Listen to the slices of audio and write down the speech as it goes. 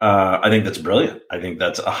I think that's brilliant. I think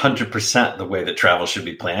that's 100% the way that travel should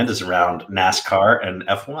be planned, is around NASCAR and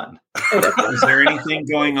F1. Is there anything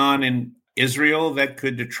going on in Israel that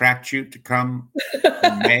could attract you to come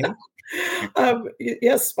in May?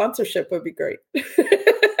 Yes, sponsorship would be great.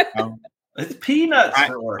 It's peanuts.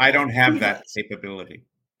 I don't have that capability.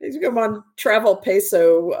 He's come on travel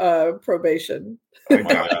peso probation. Oh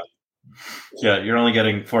my God. Yeah, you're only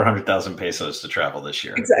getting 400,000 pesos to travel this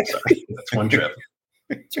year. Exactly. So that's one trip.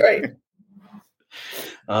 That's right.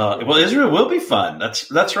 Well, Israel will be fun.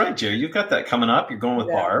 That's right, Jerry. You've got that coming up. You're going with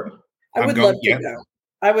Barb. I would love to go.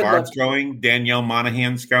 Barb's going. Danielle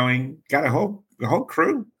Monahan's going. Got a whole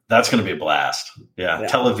crew. That's going to be a blast. Yeah,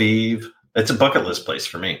 Tel Aviv. It's a bucket list place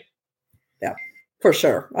for me. Yeah, for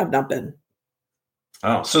sure. I've not been.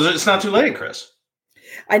 Oh, so it's not too late, Chris.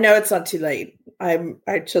 I know it's not too late. I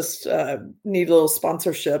just need a little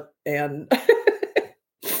sponsorship, and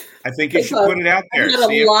I think you should put it out there.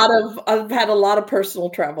 I've had a lot of personal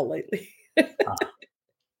travel lately.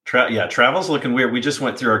 Travel's looking weird. We just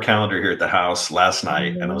went through our calendar here at the house last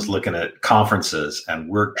night, and I was looking at conferences and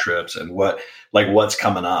work trips and what's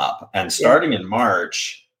coming up. And starting in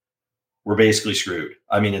March, we're basically screwed.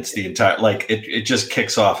 I mean, it's the entire it just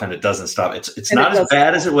kicks off and it doesn't stop. It's not as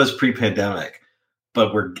bad as it was pre-pandemic,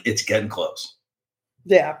 but it's getting close.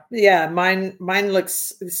 Yeah. Mine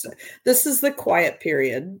looks. This is the quiet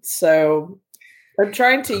period, so I'm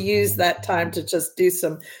trying to use that time to just do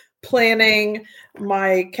some planning.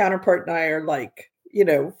 My counterpart and I are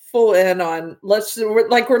full in on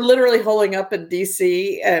we're literally holding up in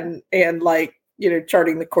DC and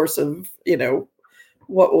charting the course of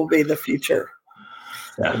what will be the future.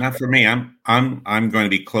 Yeah. Not for me. I'm going to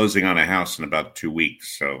be closing on a house in about 2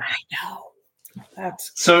 weeks. So I know.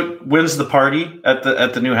 So when's the party at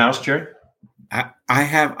the new house, Jerry? I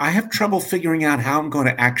have trouble figuring out how I'm going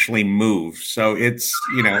to actually move. So it's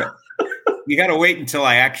you got to wait until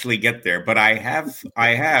I actually get there. But I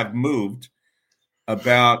have moved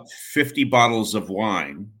about 50 bottles of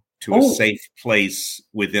wine to a safe place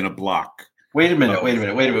within a block. Wait a minute.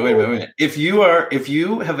 If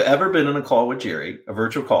you have ever been on a call with Jerry, a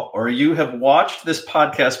virtual call, or you have watched this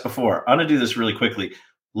podcast before, I'm going to do this really quickly.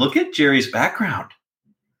 Look at Jerry's background.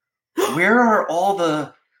 Where are all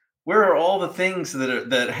the things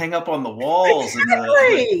that hang up on the walls and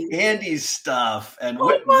the Andy's stuff? And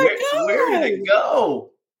where did it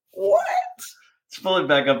go? What? Let's pull it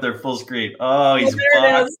back up there full screen. Oh, he's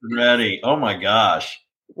boxed and ready. Oh my gosh.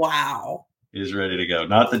 Wow. He's ready to go.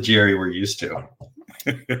 Not the Jerry we're used to.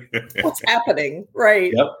 What's happening?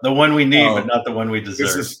 Right. Yep. The one we need, but not the one we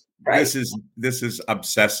deserve. This is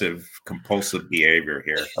obsessive compulsive behavior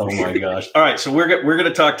here. Oh my gosh. All right. So we're going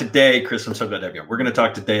to talk today, Chris. I'm so glad to have you. We're going to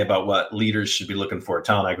talk today about what leaders should be looking for,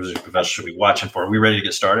 talent acquisition professionals should be watching for. Are we ready to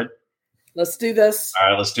get started? Let's do this. All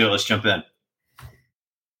right, let's do it. Let's jump in.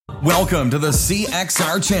 Welcome to the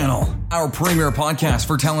CXR channel, our premier podcast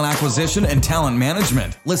for talent acquisition and talent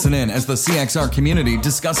management. Listen in as the CXR community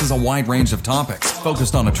discusses a wide range of topics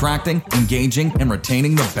focused on attracting, engaging, and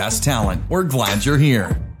retaining the best talent. We're glad you're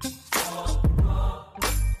here.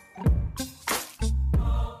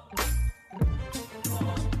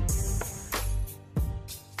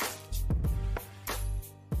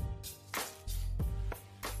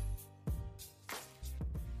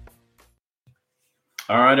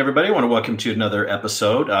 All right, everybody, I want to welcome to another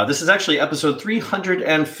episode. This is actually episode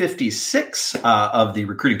 356 of the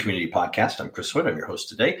Recruiting Community Podcast. I'm Chris Hood. I'm your host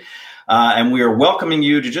today. And we are welcoming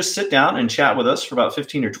you to just sit down and chat with us for about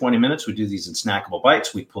 15 or 20 minutes. We do these in snackable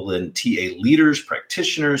bites. We pull in TA leaders,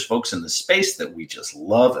 practitioners, folks in the space that we just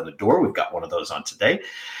love and adore. We've got one of those on today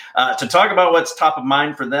to talk about what's top of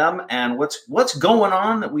mind for them and what's going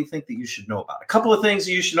on that we think that you should know about. A couple of things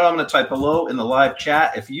that you should know. I'm going to type hello in the live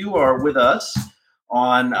chat. If you are with us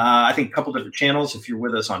on, I think, a couple different channels. If you're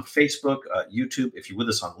with us on Facebook, YouTube, if you're with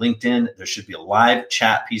us on LinkedIn, there should be a live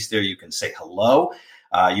chat piece there. You can say hello.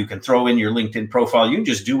 You can throw in your LinkedIn profile. You can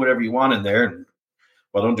just do whatever you want in there. And,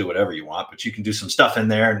 well, don't do whatever you want, but you can do some stuff in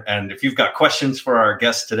there. And if you've got questions for our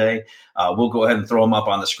guests today, we'll go ahead and throw them up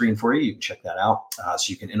on the screen for you. You can check that out so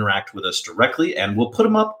you can interact with us directly. And we'll put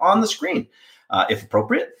them up on the screen if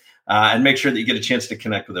appropriate. And make sure that you get a chance to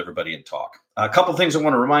connect with everybody and talk. A couple things I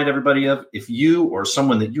want to remind everybody of. If you or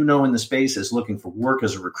someone that you know in the space is looking for work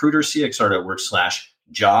as a recruiter,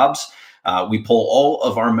 CXR.work/jobs. We pull all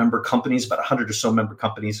of our member companies, about 100 or so member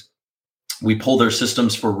companies. We pull their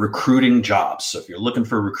systems for recruiting jobs. So if you're looking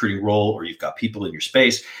for a recruiting role or you've got people in your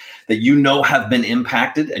space that you know have been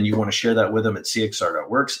impacted and you want to share that with them at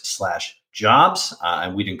CXR.works/jobs. jobs.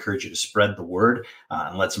 And we'd encourage you to spread the word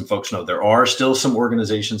and let some folks know there are still some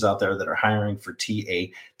organizations out there that are hiring for TA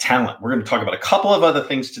talent. We're going to talk about a couple of other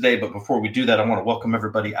things today, but before we do that, I want to welcome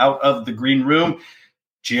everybody out of the green room.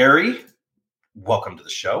 Jerry, welcome to the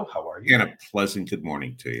show. How are you? And a pleasant good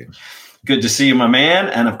morning to you. Good to see you, my man.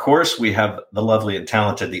 And of course, we have the lovely and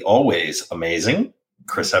talented, the always amazing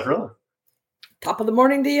Chris Everilla. Top of the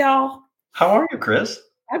morning to y'all. How are you, Chris?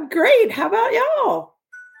 I'm great. How about y'all?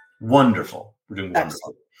 Wonderful. We're doing wonderful.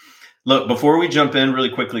 Excellent. Look, before we jump in really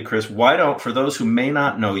quickly, Chris, for those who may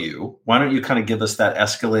not know you, why don't you kind of give us that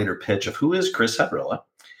escalator pitch of who is Chris Everilla,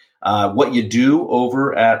 what you do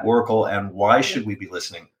over at Oracle, and why should we be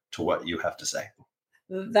listening to what you have to say?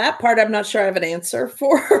 That part I'm not sure I have an answer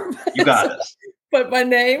for. You got it. But my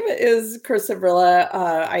name is Chris Everilla.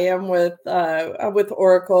 I am with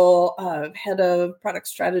Oracle, head of product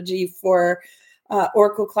strategy for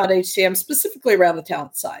Oracle Cloud HCM, specifically around the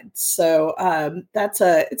talent side. So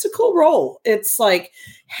it's a cool role. It's like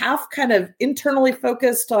half kind of internally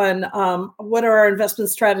focused on what are our investment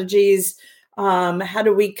strategies. How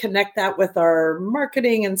do we connect that with our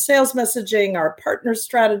marketing and sales messaging, our partner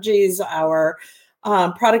strategies, our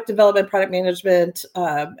product development, product management,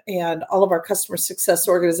 and all of our customer success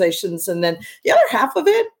organizations. And then the other half of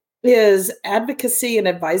it is advocacy and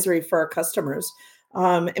advisory for our customers.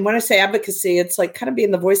 And when I say advocacy, it's like kind of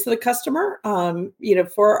being the voice of the customer,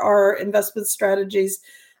 for our investment strategies,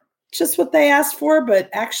 just what they asked for, but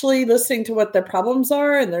actually listening to what their problems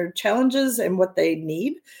are and their challenges and what they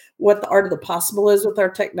need, what the art of the possible is with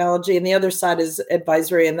our technology. And the other side is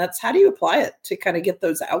advisory. And that's how do you apply it to kind of get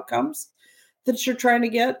those outcomes that you're trying to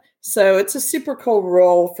get. So it's a super cool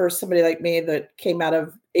role for somebody like me that came out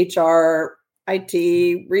of HR,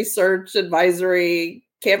 IT, research, advisory,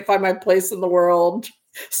 can't find my place in the world,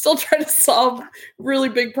 still trying to solve really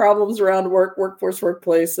big problems around workforce,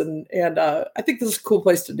 workplace. And I think this is a cool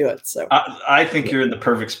place to do it. So I think you're in the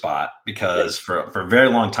perfect spot because for a very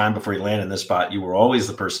long time before you land in this spot, you were always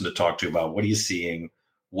the person to talk to about what are you seeing,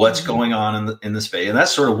 what's going on in the space. And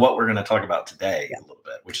that's sort of what we're going to talk about today a little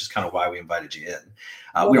bit, which is kind of why we invited you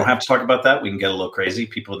in. We don't have to talk about that. We can get a little crazy.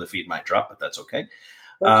 People in the feed might drop, but that's okay.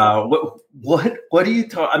 What do you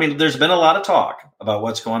talk? I mean, there's been a lot of talk about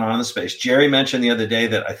what's going on in the space. Jerry mentioned the other day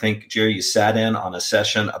that I think, Jerry, you sat in on a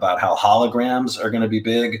session about how holograms are going to be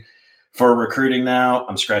big for recruiting now.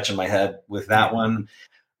 I'm scratching my head with that one.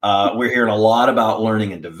 We're hearing a lot about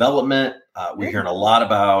learning and development. We're hearing a lot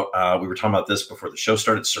about, we were talking about this before the show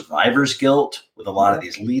started, survivor's guilt with a lot of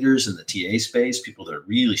these leaders in the TA space, people that are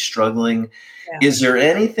really struggling. Yeah. Is there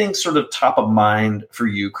anything sort of top of mind for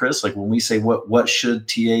you, Chris? Like when we say what should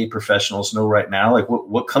TA professionals know right now? Like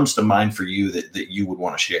what comes to mind for you that you would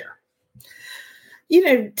want to share?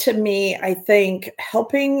 To me, I think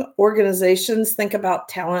helping organizations think about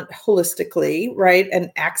talent holistically, right? And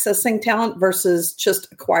accessing talent versus just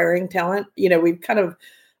acquiring talent. We've kind of,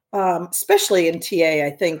 especially in TA,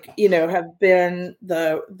 I think, have been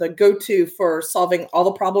the go-to for solving all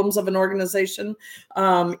the problems of an organization,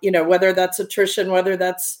 whether that's attrition, whether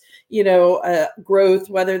that's, growth,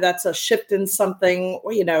 whether that's a shift in something,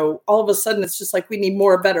 all of a sudden it's just like we need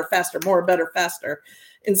more, better, faster, more, better, faster.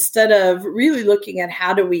 Instead of really looking at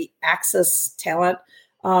how do we access talent,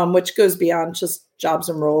 which goes beyond just jobs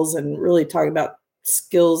and roles and really talking about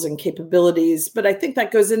skills and capabilities. But I think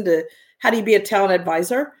that goes into how do you be a talent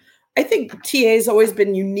advisor? I think TA has always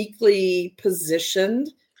been uniquely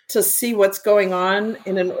positioned to see what's going on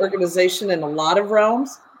in an organization in a lot of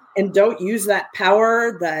realms and don't use that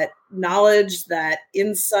power, that knowledge, that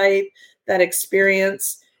insight, that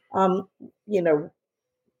experience,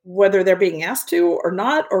 whether they're being asked to or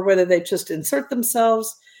not, or whether they just insert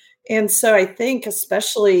themselves. And so I think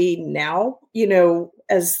especially now,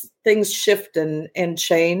 as things shift and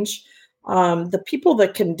change, the people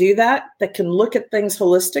that can do that can look at things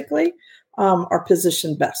holistically, are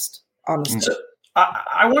positioned best, honestly. So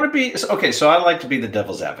I want to be, okay. So I like to be the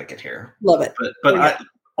devil's advocate here. Love it. But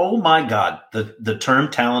oh my God, the term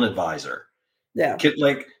talent advisor. Yeah.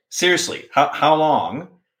 Like seriously, how long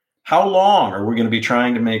are we going to be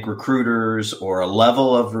trying to make recruiters or a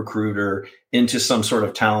level of recruiter into some sort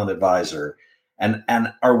of talent advisor? And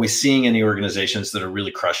are we seeing any organizations that are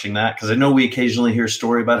really crushing that? Because I know we occasionally hear a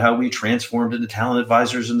story about how we transformed into talent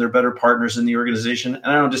advisors and they're better partners in the organization. And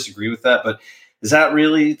I don't disagree with that, but is that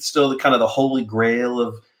really still the kind of the holy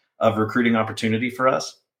grail of recruiting opportunity for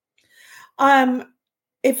us?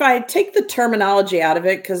 If I take the terminology out of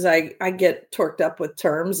it, because I get torqued up with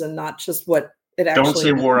terms and not just what it actually Don't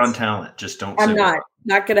say means. war on talent. Just don't I'm say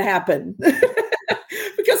not going to happen.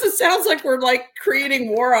 Because it sounds like we're like creating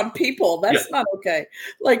war on people. That's not okay.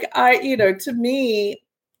 Like to me,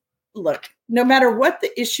 look, no matter what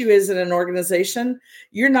the issue is in an organization,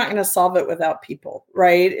 you're not going to solve it without people,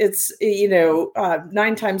 right? It's,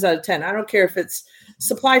 9 times out of 10, I don't care if it's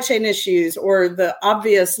supply chain issues or the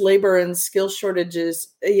obvious labor and skill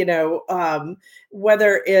shortages,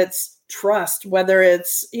 whether it's trust, whether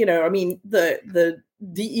it's, the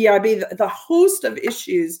DEIB, the host of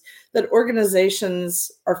issues that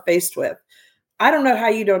organizations are faced with. I don't know how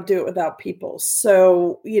you don't do it without people.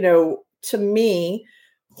 So, to me,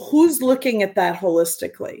 who's looking at that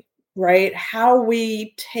holistically, right? How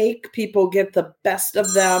we take people, get the best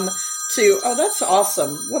of them oh, that's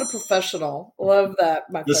awesome. What a professional. Love that.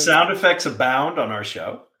 The sound effects abound on our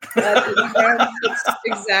show.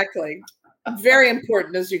 Exactly. Very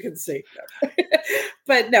important, as you can see.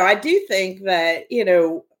 But no, I do think that,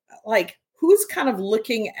 who's kind of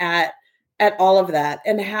looking at all of that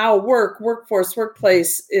and how workforce,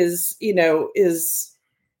 workplace is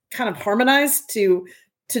kind of harmonized to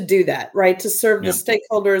do that, right? To serve the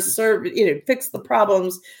stakeholders, fix the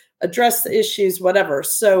problems, address the issues, whatever.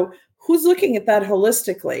 So who's looking at that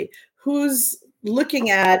holistically? Who's looking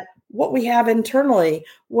at what we have internally,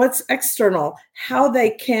 what's external, how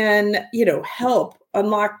they can, help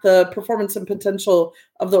unlock the performance and potential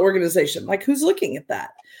of the organization? Like, who's looking at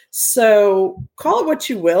that? So call it what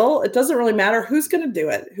you will. It doesn't really matter who's going to do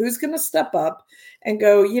it, who's going to step up and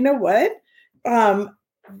go, you know what?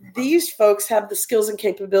 These folks have the skills and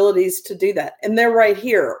capabilities to do that. And they're right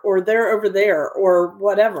here, or they're over there, or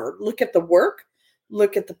whatever. Look at the work,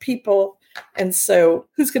 look at the people. And so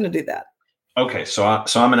who's going to do that? Okay. So I'm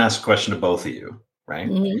going to ask a question to both of you, right?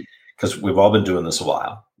 Because we've all been doing this a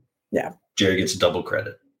while. Yeah. Jerry gets double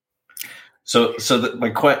credit. So my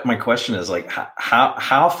question is, like,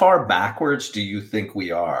 how far backwards do you think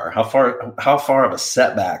we are? How far of a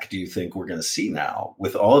setback do you think we're going to see now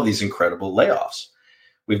with all of these incredible layoffs?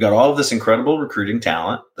 We've got all of this incredible recruiting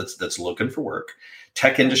talent that's looking for work.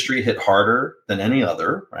 Tech industry hit harder than any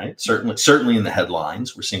other, right? Certainly in the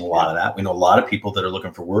headlines, we're seeing a lot of that. We know a lot of people that are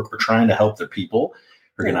looking for work. We're trying to help their people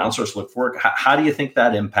who are going to outsource, look for work. How do you think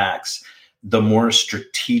that impacts the more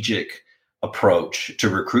strategic approach to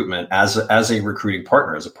recruitment as a recruiting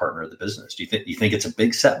partner, as a partner of the business? Do you think it's a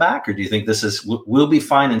big setback, or do you think we'll be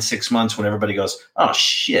fine in 6 months when everybody goes, oh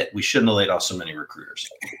shit, we shouldn't have laid off so many recruiters?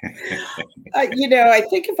 I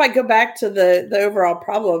think if I go back to the overall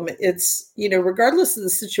problem, it's, regardless of the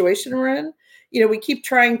situation we're in, we keep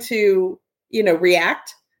trying to,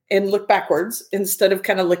 react and look backwards instead of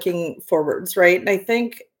kind of looking forwards. Right. And I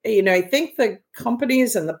think the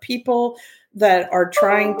companies and the people that are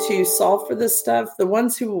trying to solve for this stuff, the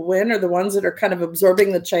ones who will win are the ones that are kind of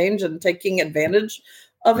absorbing the change and taking advantage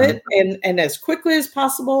of it, and as quickly as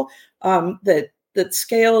possible, that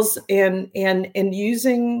scales and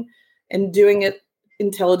using and doing it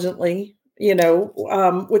intelligently,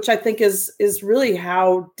 which I think is really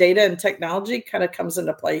how data and technology kind of comes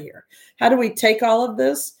into play here. How do we take all of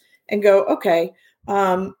this and go, okay,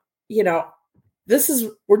 we're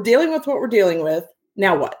dealing with what we're dealing with.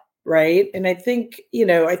 Now what? Right. And I think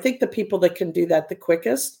the people that can do that the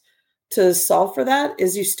quickest to solve for that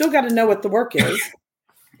is, you still got to know what the work is,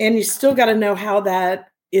 and you still got to know how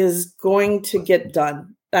that is going to get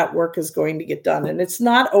done. That work is going to get done. And it's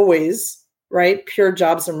not always, right, pure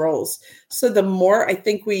jobs and roles. So the more I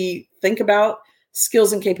think we think about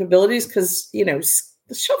skills and capabilities, because,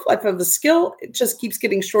 the shelf life of the skill, it just keeps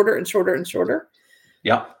getting shorter and shorter and shorter.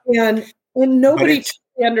 Yeah. And nobody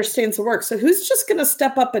understands the work. So who's just going to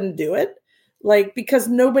step up and do it? Because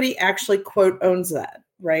nobody actually, quote, owns that,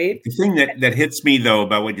 right? The thing that hits me, though,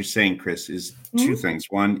 about what you're saying, Chris, is two things.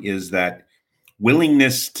 One is that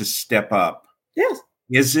willingness to step up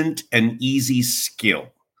isn't an easy skill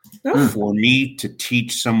for me to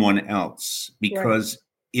teach someone else, because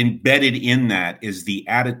embedded in that is the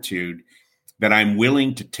attitude that I'm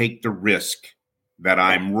willing to take the risk, that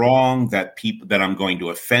I'm wrong, that I'm going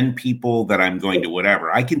to offend people, that I'm going to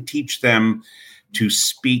whatever. I can teach them to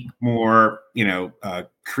speak more,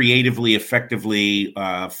 creatively, effectively,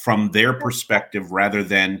 from their perspective, rather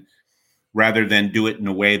than do it in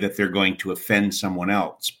a way that they're going to offend someone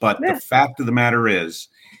else. But the fact of the matter is,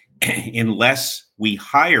 unless we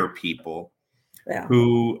hire people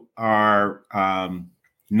who are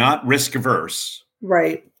not risk averse,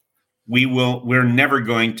 right, we're never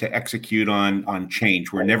going to execute on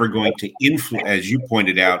change. We're never going to as you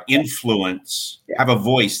pointed out, have a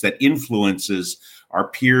voice that influences our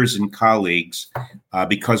peers and colleagues,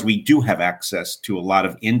 because we do have access to a lot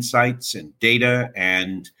of insights and data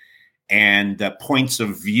and points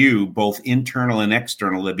of view, both internal and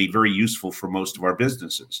external, that'd be very useful for most of our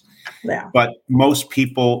businesses. Yeah. But most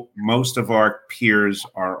of our peers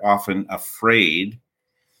are often afraid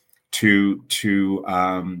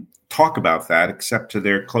to talk about that except to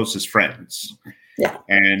their closest friends. Yeah.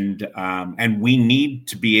 And we need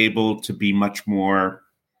to be able to be much more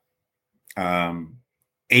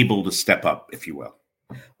able to step up, if you will.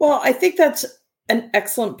 Well, I think that's an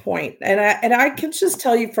excellent point. And I can just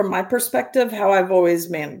tell you from my perspective how I've always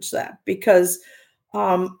managed that, because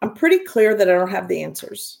I'm pretty clear that I don't have the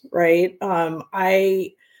answers, right?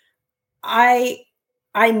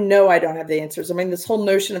 I know I don't have the answers. I mean, this whole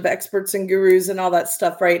notion of experts and gurus and all that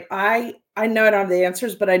stuff, right? I know I don't have the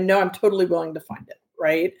answers, but I know I'm totally willing to find it,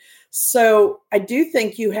 right? So I do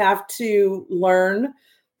think you have to learn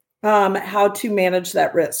how to manage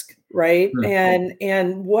that risk, right? Mm-hmm.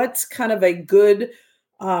 And what's kind of a good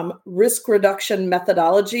risk reduction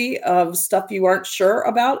methodology of stuff you aren't sure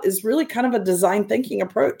about is really kind of a design thinking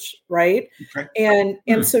approach, right? Okay.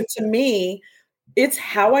 And so to me, it's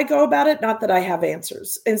how I go about it, not that I have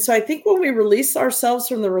answers. And so I think when we release ourselves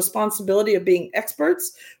from the responsibility of being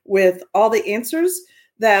experts with all the answers,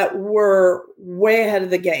 that we're way ahead of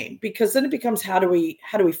the game, because then it becomes, how do we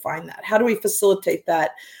find that? How do we facilitate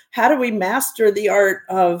that? How do we master the art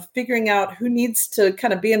of figuring out who needs to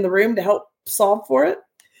kind of be in the room to help solve for it?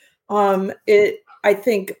 I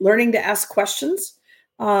think learning to ask questions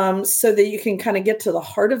so that you can kind of get to the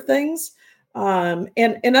heart of things.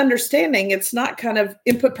 And understanding it's not kind of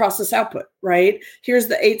input, process, output, right? Here's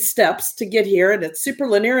the 8 steps to get here, and it's super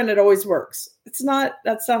linear and it always works. That's not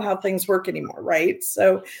how things work anymore, right?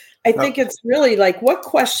 So I think it's really like, what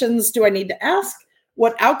questions do I need to ask?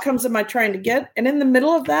 What outcomes am I trying to get? And in the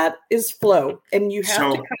middle of that is flow. And you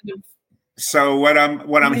have to kind of. So what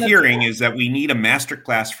I'm hearing is that we need a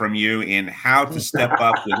masterclass from you in how to step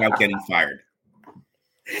up without getting fired.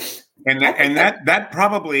 And that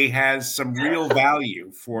probably has some real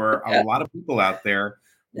value for a lot of people out there.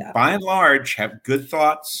 Yeah. By and large, have good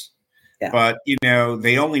thoughts, but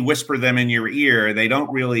they only whisper them in your ear. They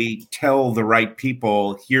don't really tell the right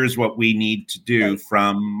people, here's what we need to do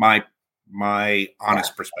from my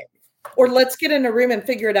honest perspective. Or let's get in a room and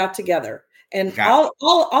figure it out together. And I'll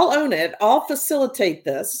own it. I'll facilitate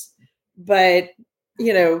this, but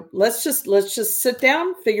let's just sit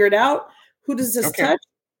down, figure it out. Who does this touch?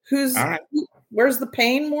 Where's the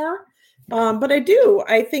pain more? But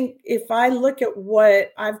I think if I look at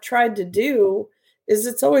what I've tried to do, is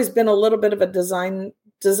it's always been a little bit of a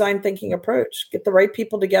design thinking approach. Get the right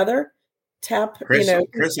people together. Chris,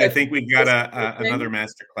 I think we've got another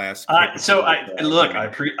master class. I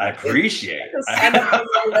appreciate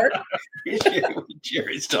what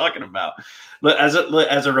Jerry's talking about. Look, as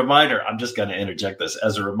a reminder, I'm just going to interject this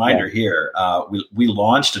as a reminder here. We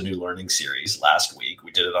launched a new learning series last week. We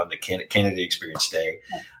did it on the Candidate Experience Day.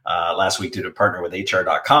 Last week, did a partner with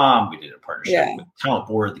HR.com. We did a partnership with Talent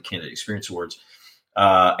Board, the Candidate Experience Awards,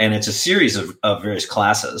 and it's a series of various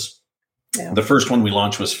classes. Yeah. The first one we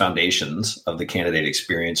launched was Foundations of the Candidate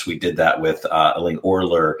Experience. We did that with Elaine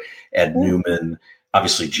Orler, Ed Newman,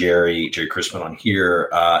 obviously Jerry Crispin on here,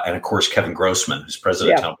 and of course Kevin Grossman, who's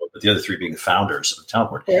president of Talent Board, but the other 3 being the founders of Talent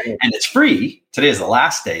Board. Right. And it's free. Today is the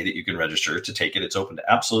last day that you can register to take it. It's open to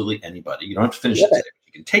absolutely anybody. You don't have to finish it today.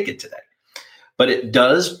 You can take it today. But it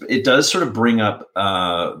does sort of bring up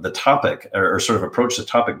the topic or sort of approach the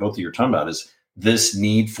topic both of you are talking about, is this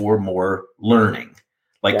need for more learning.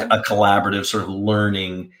 Like a collaborative sort of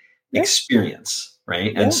learning experience,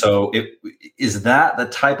 right? Yeah. And so is that the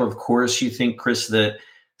type of course you think, Chris, that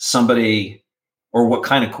somebody, or what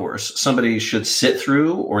kind of course somebody should sit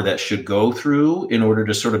through or that should go through in order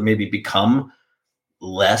to sort of maybe become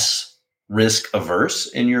less risk averse,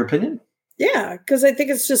 in your opinion? Yeah, because I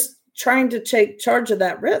think it's just trying to take charge of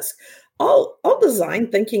that risk. All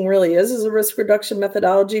design thinking really is a risk reduction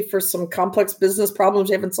methodology for some complex business problems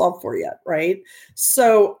you haven't solved for yet, right?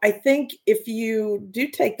 So I think if you do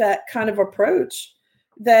take that kind of approach,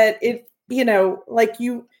 that it, like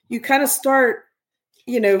you kind of start,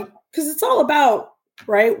 because it's all about,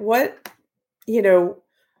 right, what's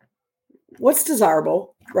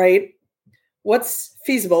desirable, right? What's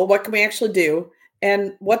feasible? What can we actually do?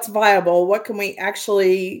 And what's viable? What can we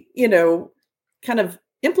actually, kind of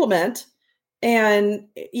implement, and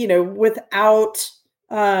without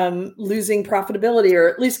losing profitability, or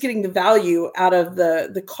at least getting the value out of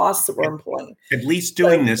the costs that we're employing. At least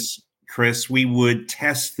doing this, Chris, we would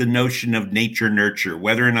test the notion of nature nurture,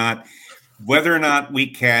 whether or not we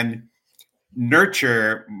can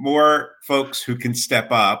nurture more folks who can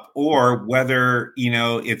step up, or whether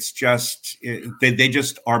it's just they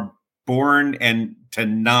just are born and to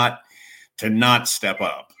not step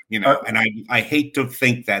up. And I hate to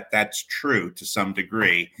think that that's true to some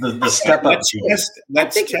degree. The step up.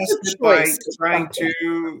 Let's test it by trying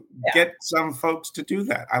to get some folks to do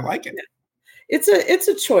that. I like it. It's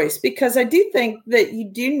a choice, because I do think that you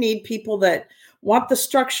do need people that want the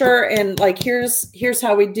structure and like, here's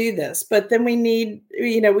how we do this. But then we need,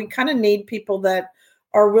 we kind of need people that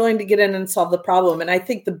are willing to get in and solve the problem. And I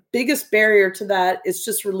think the biggest barrier to that is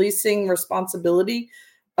just releasing responsibility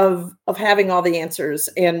of having all the answers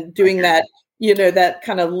and doing that, that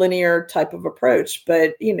kind of linear type of approach.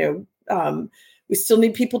 But, we still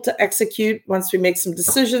need people to execute once we make some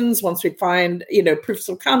decisions, once we find, proofs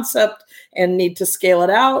of concept and need to scale it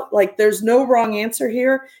out. Like, there's no wrong answer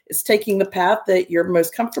here. It's taking the path that you're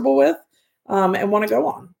most comfortable with and want to go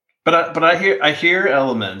on. But I hear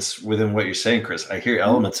elements within what you're saying, Chris. I hear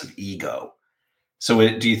elements of ego.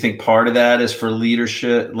 So do you think part of that is for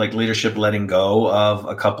leadership letting go of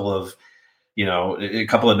a couple of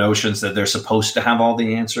notions that they're supposed to have all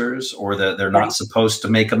the answers, or that they're not supposed to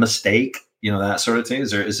make a mistake, that sort of thing?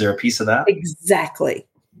 Is there a piece of that? Exactly.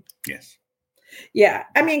 Yes. Yeah.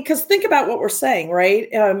 I mean, because think about what we're saying, right?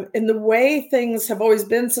 In the way things have always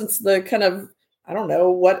been since the kind of, I don't know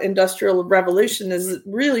what industrial revolution is,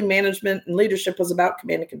 really management and leadership was about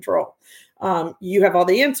command and control. You have all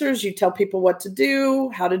the answers. You tell people what to do,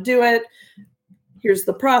 how to do it. Here's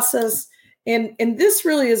the process. And this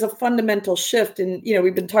really is a fundamental shift. And,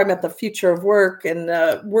 we've been talking about the future of work and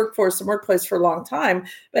workforce and workplace for a long time.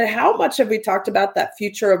 But how much have we talked about that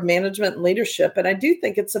future of management and leadership? And I do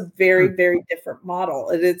think it's a very, very different model.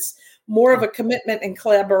 It's more of a commitment and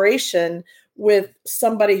collaboration with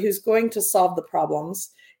somebody who's going to solve the problems.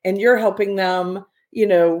 And you're helping them,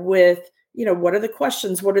 with, what are the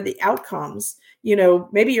questions? What are the outcomes?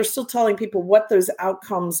 Maybe you're still telling people what those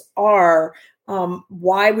outcomes are,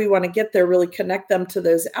 why we want to get there, really connect them to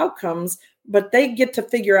those outcomes, but they get to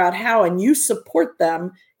figure out how, and you support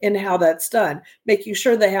them in how that's done, making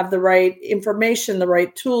sure they have the right information, the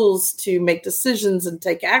right tools to make decisions and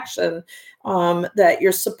take action, that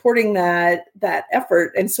you're supporting that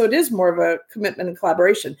effort. And so it is more of a commitment and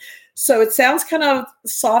collaboration. So it sounds kind of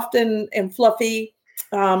soft and fluffy.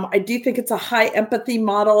 I do think it's a high empathy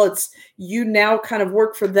model. It's you now kind of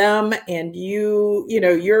work for them, and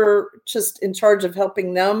you're just in charge of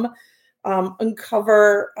helping them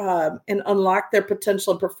uncover and unlock their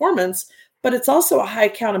potential and performance. But it's also a high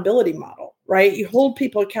accountability model, right? You hold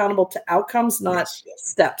people accountable to outcomes, not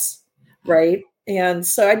steps, right? And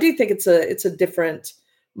so I do think it's a different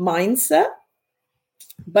mindset.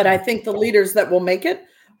 But I think the leaders that will make it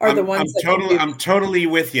are the ones I'm totally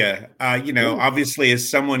with you. Obviously, as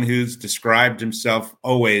someone who's described himself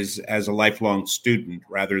always as a lifelong student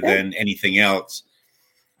rather than anything else,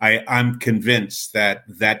 I'm convinced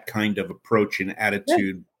that kind of approach and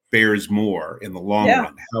attitude bears more in the long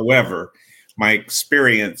run. However, my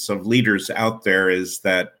experience of leaders out there is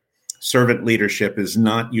that servant leadership is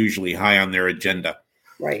not usually high on their agenda.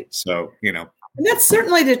 Right. So, And that's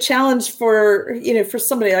certainly the challenge for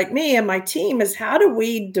somebody like me and my team is how do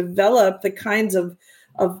we develop the kinds of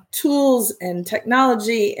tools and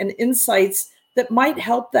technology and insights that might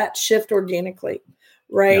help that shift organically,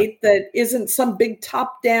 right? Yeah. That isn't some big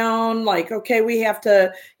top down, like, okay, we have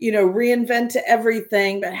to, reinvent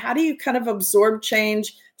everything, but how do you kind of absorb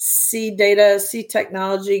change, see data, see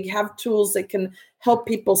technology, have tools that can help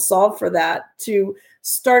people solve for that, to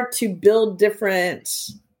start to build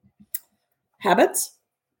different habits,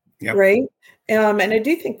 right? And I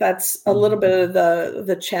do think that's a little bit of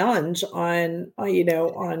the challenge on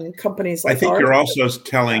companies like ours. I think you're also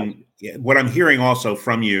telling, what I'm hearing also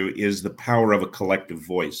from you is the power of a collective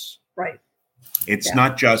voice. Right. It's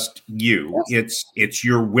not just you. Yes. It's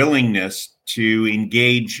your willingness to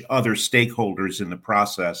engage other stakeholders in the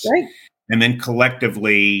process. Right. And then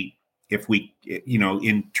collectively, if we,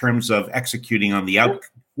 in terms of executing on the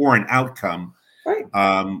for an outcome, right.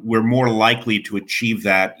 We're more likely to achieve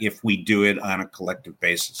that if we do it on a collective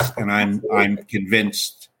basis. And I'm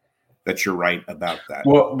convinced that you're right about that.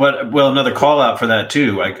 Well, another call out for that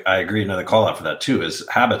too. I agree. Another call out for that too is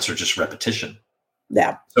habits are just repetition.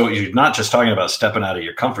 Yeah. So you're not just talking about stepping out of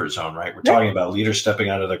your comfort zone, right? We're talking about leaders stepping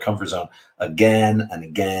out of their comfort zone again and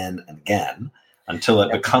again and again until it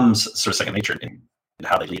becomes sort of second nature in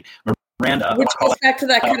how they lead. Miranda, which goes back to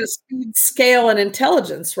that kind of speed, scale, and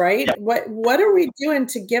intelligence, right? Yeah. What are we doing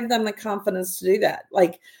to give them the confidence to do that?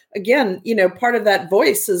 Like, again, part of that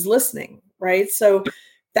voice is listening, right? So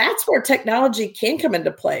that's where technology can come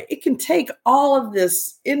into play. It can take all of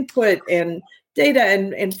this input and data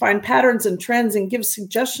and find patterns and trends and give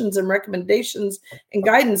suggestions and recommendations and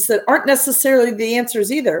guidance that aren't necessarily the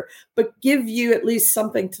answers either, but give you at least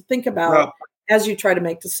something to think about. as you try to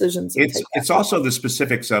make decisions. And It's also the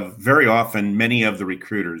specifics of very often many of the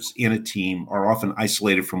recruiters in a team are often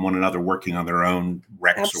isolated from one another, working on their own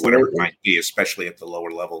recs or whatever it might be, especially at the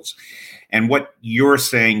lower levels. And what you're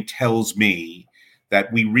saying tells me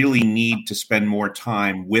that we really need to spend more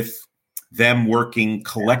time with them working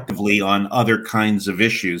collectively on other kinds of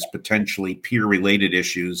issues, potentially peer-related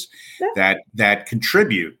issues that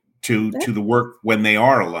contribute to the work when they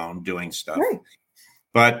are alone doing stuff. Right.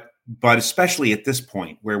 But especially at this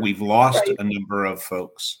point where we've lost a number of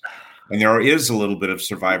folks, and there is a little bit of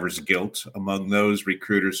survivor's guilt among those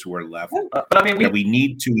recruiters who are left. But I mean, we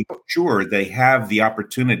need to ensure they have the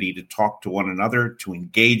opportunity to talk to one another, to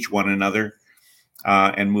engage one another,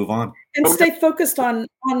 and move on. And stay focused on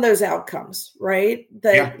those outcomes, right?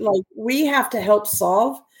 Like we have to help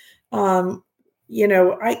solve. I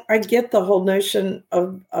get the whole notion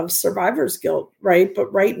of survivor's guilt, right?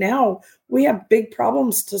 But right now we have big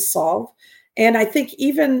problems to solve. And I think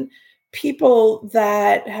even people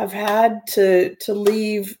that have had to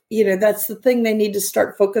leave, that's the thing they need to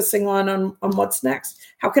start focusing on what's next.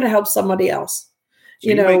 How can I help somebody else?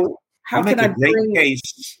 So how can I bring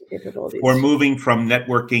case for moving from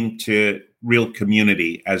networking to real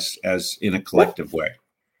community as in a collective way,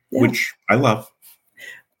 which I love.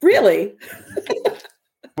 Really?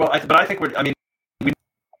 But I think we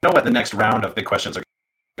know what the next round of big questions are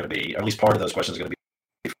going to be. Or at least part of those questions are going to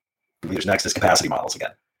be for leaders next is capacity models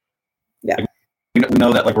again. Yeah. We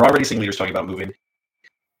know that we're already seeing leaders talking about moving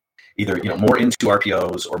either more into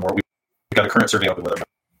RPOs or more. We've got a current survey open with our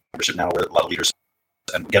membership now where a lot of leaders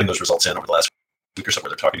and getting those results in over the last week or so where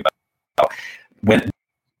they're talking about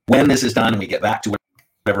when this is done and we get back to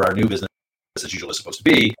whatever our new business as usual is supposed to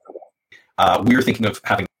be, we're thinking of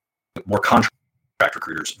having more contract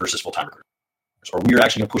recruiters versus full-time recruiters. Or we're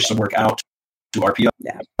actually going to push some work out to RPO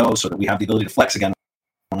so that we have the ability to flex again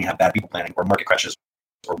when we have bad people planning or market crashes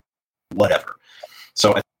or whatever.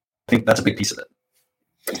 So I think that's a big piece of it.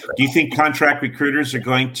 Do you think contract recruiters are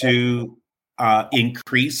going to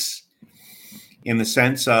increase in the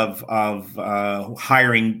sense of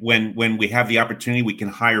hiring when we have the opportunity, we can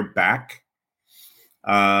hire back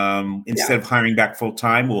instead of hiring back full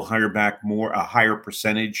time? We'll hire back a higher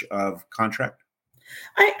percentage of contract.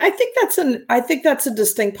 I think that's a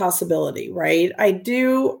distinct possibility, right? I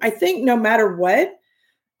think no matter what,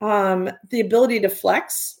 the ability to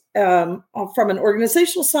flex from an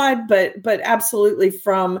organizational side, but absolutely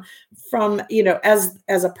from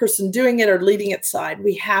as a person doing it or leading it side,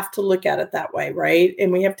 we have to look at it that way, right?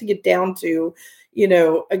 And we have to get down to,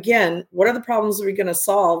 again, what are the problems are we going to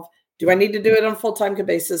solve? Do I need to do it on a full-time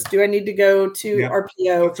basis? Do I need to go to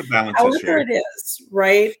RPO? It's a balance However it is,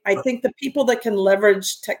 right? I think the people that can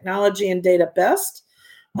leverage technology and data best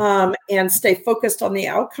and stay focused on the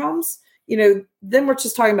outcomes, then we're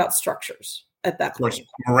just talking about structures at that point. Of course,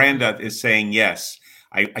 Miranda is saying yes.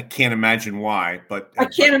 I can't imagine why, but I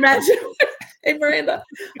can't imagine. Hey, Miranda,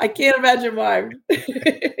 I can't imagine why.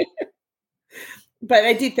 But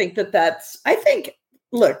I do think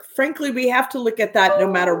look, frankly, we have to look at that no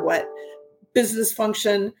matter what business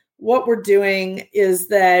function. What we're doing is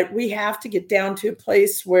that we have to get down to a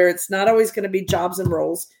place where it's not always going to be jobs and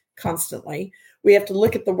roles constantly. We have to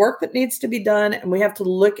look at the work that needs to be done, and we have to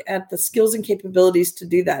look at the skills and capabilities to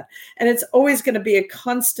do that. And it's always going to be a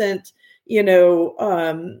constant,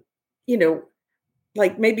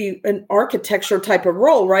 like maybe an architecture type of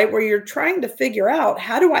role, right? Where you're trying to figure out,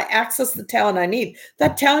 how do I access the talent I need?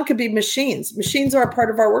 That talent could be machines. Machines are a part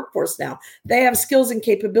of our workforce now. They have skills and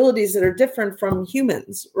capabilities that are different from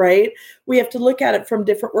humans, right? We have to look at it from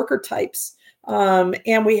different worker types.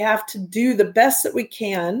 And we have to do the best that we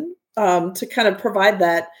can to kind of provide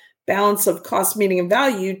that balance of cost, meaning, and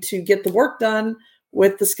value to get the work done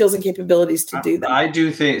with the skills and capabilities to do that. I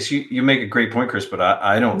do think you make a great point, Chris, but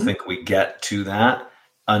I don't think we get to that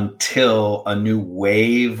until a new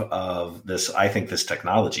wave of this. I think this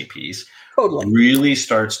technology piece really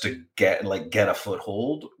starts to get a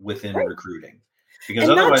foothold within recruiting, because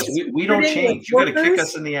otherwise we don't change. You got to kick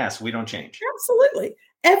us in the ass. We don't change. Absolutely.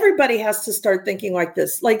 Everybody has to start thinking like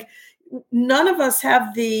this. Like, none of us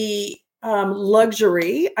have the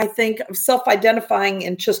luxury, I think, of self-identifying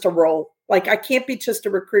in just a role. Like, I can't be just a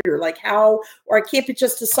recruiter, or I can't be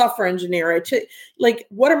just a software engineer.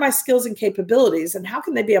 What are my skills and capabilities, and how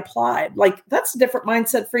can they be applied? Like, that's a different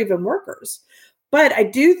mindset for even workers. But I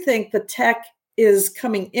do think the tech is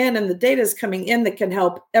coming in and the data is coming in that can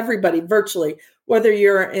help everybody virtually, whether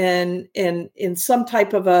you're in some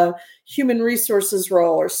type of a human resources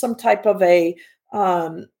role or some type of a,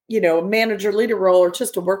 manager leader role or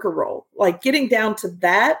just a worker role. Like, getting down to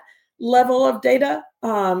that level of data,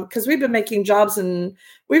 because we've been making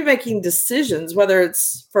decisions, whether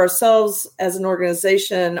it's for ourselves as an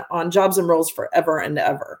organization, on jobs and roles forever and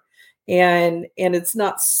ever. And it's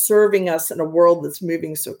not serving us in a world that's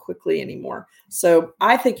moving so quickly anymore. So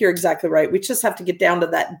I think you're exactly right. We just have to get down to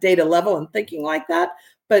that data level and thinking like that.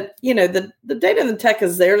 But, the data and the tech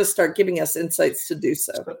is there to start giving us insights to do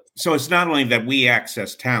so. So it's not only that we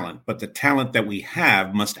access talent, but the talent that we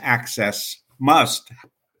have must,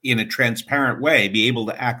 in a transparent way, be able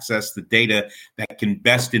to access the data that can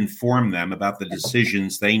best inform them about the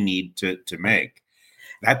decisions they need to make.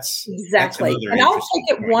 That's exactly. And I'll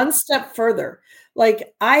take it one step further.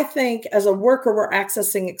 Like, I think as a worker, we're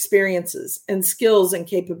accessing experiences and skills and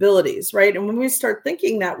capabilities, right? And when we start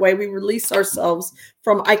thinking that way, we release ourselves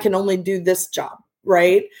from, I can only do this job,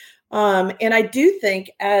 right? And I do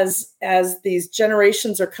think as these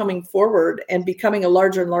generations are coming forward and becoming a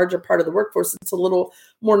larger and larger part of the workforce, it's a little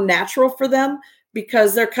more natural for them,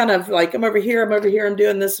 because they're kind of like, I'm over here, I'm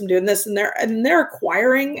doing this, and they're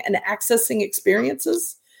acquiring and accessing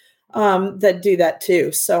experiences that do that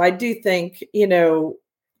too. So I do think,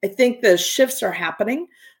 I think the shifts are happening,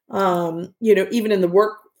 even in the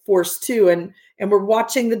workforce too. And we're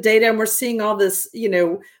watching the data and we're seeing all this,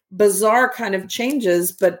 bizarre kind of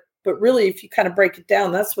changes, but really, if you kind of break it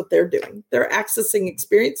down, that's what they're doing. They're accessing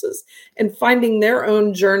experiences and finding their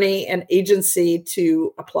own journey and agency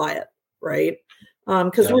to apply it. Right.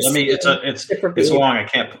 Because it's long.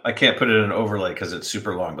 I can't put it in an overlay because it's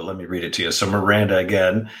super long, but let me read it to you. So Miranda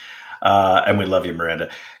again, and we love you,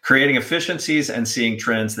 Miranda. Creating efficiencies and seeing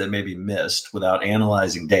trends that may be missed without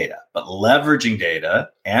analyzing data, but leveraging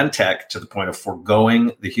data and tech to the point of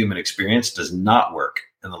foregoing the human experience does not work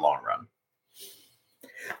in the long run.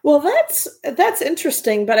 Well, that's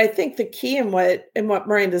interesting, but I think the key in what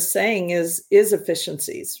Miranda's saying is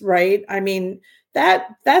efficiencies, right? I mean,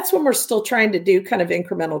 that's when we're still trying to do kind of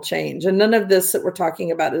incremental change, and none of this that we're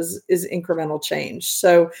talking about is incremental change.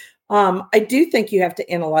 So I do think you have to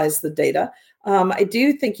analyze the data. I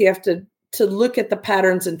do think you have to look at the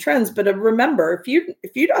patterns and trends. But remember,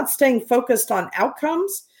 if you're not staying focused on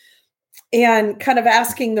outcomes and kind of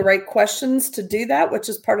asking the right questions to do that, which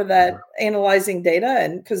is part of that analyzing data,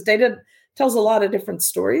 and because data tells a lot of different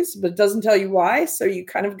stories, but it doesn't tell you why. So you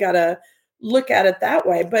kind of got to look at it that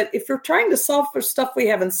way. But if you're trying to solve for stuff we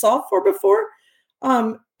haven't solved for before,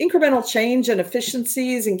 incremental change and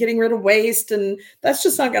efficiencies and getting rid of waste, and that's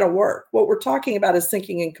just not going to work. What we're talking about is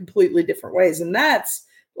thinking in completely different ways. And that's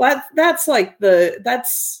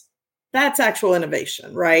actual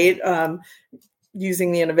innovation, right?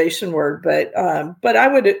 Using the innovation word, but I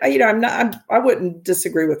would, I wouldn't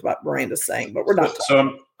disagree with what Miranda's saying, but we're not.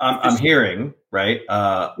 So I'm hearing, right.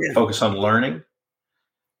 Focus on learning.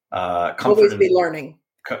 Comfort always be learning.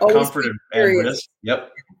 Comfort and risk.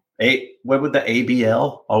 Yep. What would the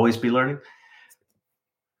ABL always be learning?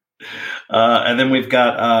 And then we've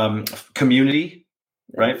got community,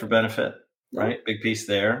 right, for benefit, right? Big piece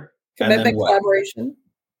there. Commitment, collaboration.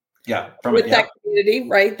 Yeah. That community,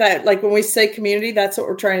 right? That, like, when we say community, that's what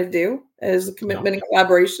we're trying to do, is a commitment and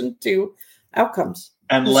collaboration to outcomes.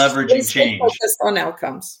 And leveraging change. Focused on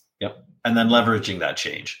outcomes. Yep. And then leveraging that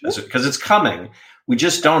change because it's coming. We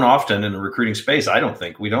just don't often, in the recruiting space, I don't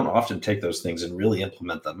think, we don't often take those things and really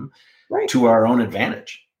implement them to our own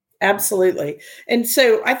advantage. Absolutely. And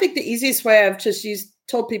so I think the easiest way I've just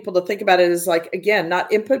told people to think about it is, like, again,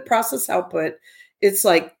 not input, process, output. It's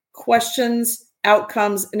like questions,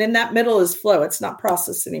 outcomes, and in that middle is flow. It's not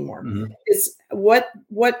process anymore. Mm-hmm. It's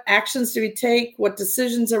what actions do we take? What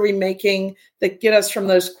decisions are we making that get us from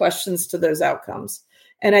those questions to those outcomes?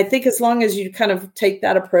 And I think as long as you kind of take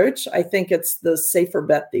that approach, I think it's the safer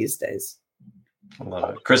bet these days. I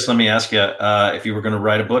love it. Chris, let me ask you, if you were going to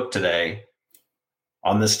write a book today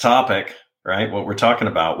on this topic, right, what we're talking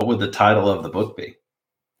about, what would the title of the book be?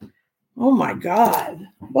 Oh my God.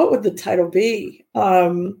 What would the title be?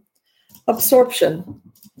 Absorption.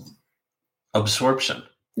 Absorption.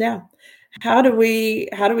 Yeah. How do we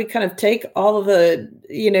kind of take all of the,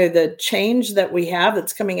 the change that we have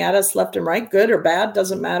that's coming at us left and right, good or bad,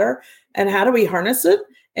 doesn't matter. And how do we harness it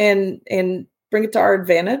and bring it to our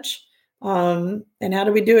advantage? And how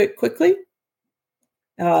do we do it quickly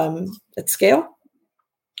at scale?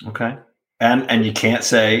 Okay. And you can't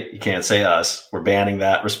say us. We're banning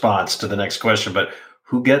that response to the next question, but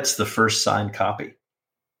who gets the first signed copy?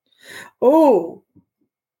 Oh,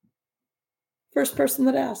 first person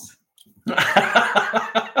that asks.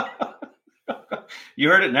 You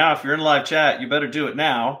heard it now. If you're in live chat, you better do it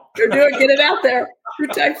now. Get it out there. Who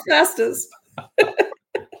types fastest?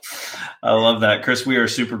 I love that. Chris, we are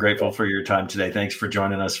super grateful for your time today. Thanks for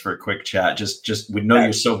joining us for a quick chat. Just we know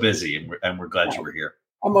you're so busy, and we're glad you were here.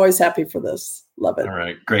 I'm always happy for this. Love it. All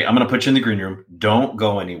right, great. I'm going to put you in the green room. Don't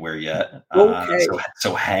go anywhere yet. Okay.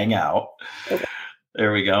 So hang out. Okay.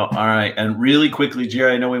 There we go. All right. And really quickly,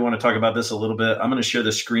 Jerry, I know we want to talk about this a little bit. I'm going to share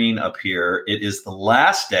the screen up here. It is the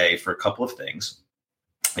last day for a couple of things.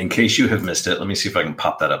 In case you have missed it, let me see if I can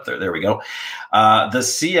pop that up there. There we go. The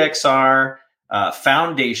CXR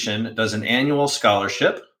Foundation does an annual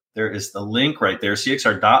scholarship. There is the link right there,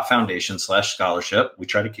 cxr.foundation/scholarship. We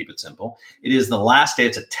try to keep it simple. It is the last day.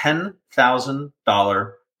 It's a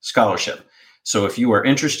 $10,000 scholarship. So if you are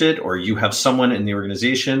interested, or you have someone in the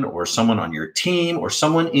organization or someone on your team or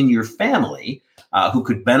someone in your family who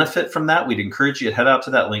could benefit from that, we'd encourage you to head out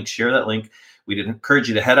to that link, share that link. We'd encourage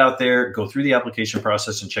you to head out there, go through the application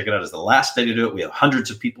process and check it out. As the last day to do it. We have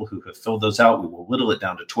hundreds of people who have filled those out. We will whittle it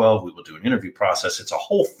down to 12. We will do an interview process. It's a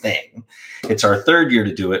whole thing. It's our third year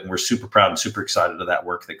to do it, and we're super proud and super excited of that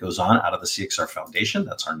work that goes on out of the CXR Foundation.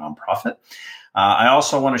 That's our nonprofit. I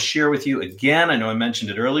also want to share with you again, I know I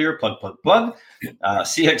mentioned it earlier, plug,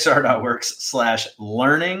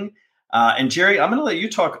 cxr.works/learning. And Jerry, I'm going to let you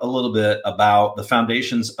talk a little bit about the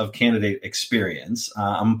Foundations of Candidate Experience.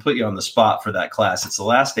 I'm going to put you on the spot for that class. It's the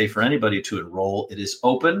last day for anybody to enroll. It is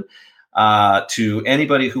open to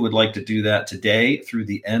anybody who would like to do that today through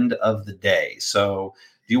the end of the day. So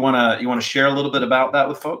do you want to share a little bit about that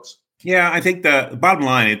with folks? Yeah, I think the bottom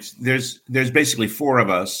line, there's basically four of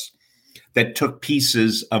us that took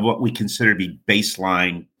pieces of what we consider to be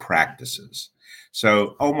baseline practices.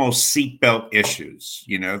 So almost seatbelt issues,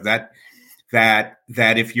 that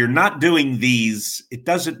if you're not doing these, it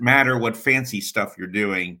doesn't matter what fancy stuff you're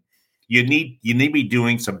doing. You need to be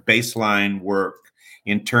doing some baseline work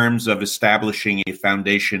in terms of establishing a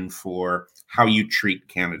foundation for how you treat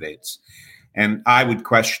candidates. And I would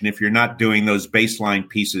question, if you're not doing those baseline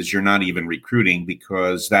pieces, you're not even recruiting,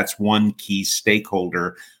 because that's one key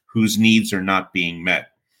stakeholder whose needs are not being met.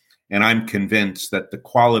 And I'm convinced that the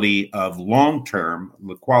quality of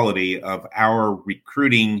our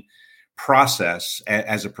recruiting process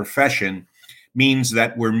as a profession means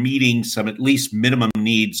that we're meeting some at least minimum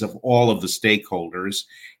needs of all of the stakeholders.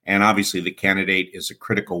 And obviously the candidate is a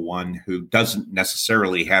critical one who doesn't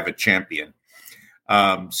necessarily have a champion.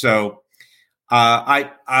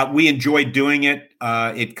 We enjoyed doing it.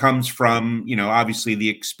 It comes from, obviously the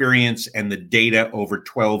experience and the data over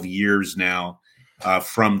 12 years now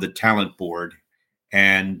from the Talent Board.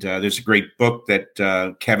 And there's a great book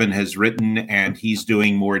that Kevin has written, and he's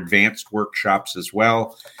doing more advanced workshops as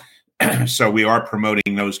well. So we are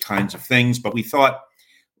promoting those kinds of things. But we thought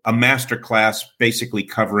a masterclass basically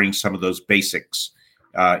covering some of those basics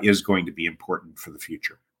is going to be important for the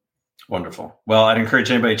future. Wonderful. Well, I'd encourage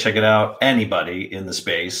anybody to check it out. Anybody in the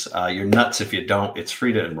space. You're nuts if you don't. It's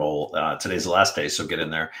free to enroll. Today's the last day, so get in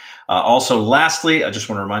there. Also, lastly, I just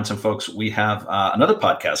want to remind some folks, we have another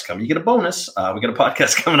podcast coming. You get a bonus. We got a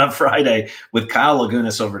podcast coming up Friday with Kyle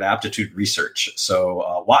Lagunas over at Aptitude Research.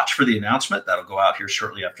 So watch for the announcement. That'll go out here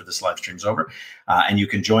shortly after this live stream's over. And you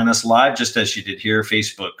can join us live, just as you did here,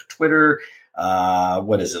 Facebook, Twitter,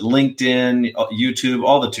 LinkedIn, YouTube,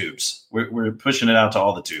 all the tubes. We're pushing it out to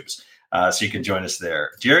all the tubes. So you can join us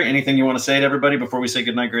there. Jerry, anything you want to say to everybody before we say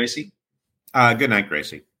goodnight, Gracie? Good night,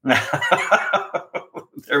 Gracie.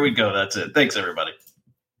 There we go. That's it. Thanks, everybody.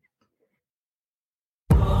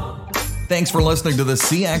 Thanks for listening to the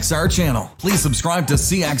CXR channel. Please subscribe to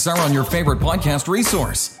CXR on your favorite podcast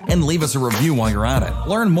resource and leave us a review while you're at it.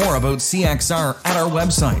 Learn more about CXR at our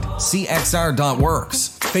website,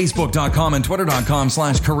 cxr.works, facebook.com and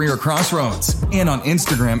twitter.com/careercrossroads, and on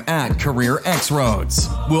Instagram @careerxroads.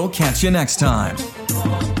 We'll catch you next time.